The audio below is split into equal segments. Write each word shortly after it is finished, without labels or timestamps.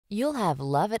You'll have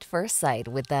love at first sight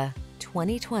with the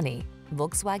 2020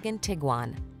 Volkswagen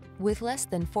Tiguan. With less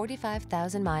than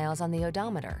 45,000 miles on the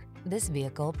odometer, this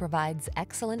vehicle provides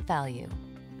excellent value.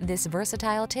 This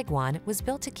versatile Tiguan was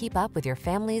built to keep up with your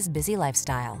family's busy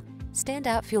lifestyle.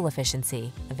 Standout fuel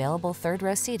efficiency, available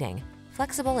third-row seating,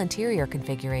 flexible interior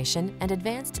configuration, and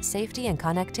advanced safety and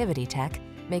connectivity tech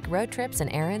make road trips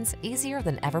and errands easier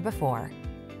than ever before.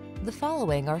 The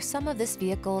following are some of this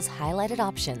vehicle's highlighted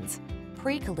options: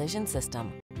 pre-collision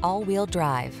system, all-wheel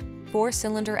drive,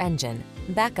 4-cylinder engine,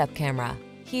 backup camera,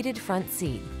 heated front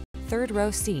seat,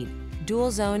 third-row seat,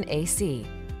 dual-zone AC,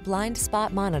 blind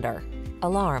spot monitor,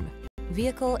 alarm,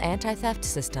 vehicle anti-theft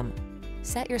system.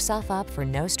 Set yourself up for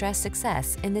no-stress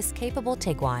success in this capable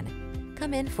Tiguan.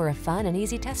 Come in for a fun and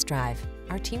easy test drive.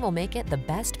 Our team will make it the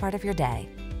best part of your day.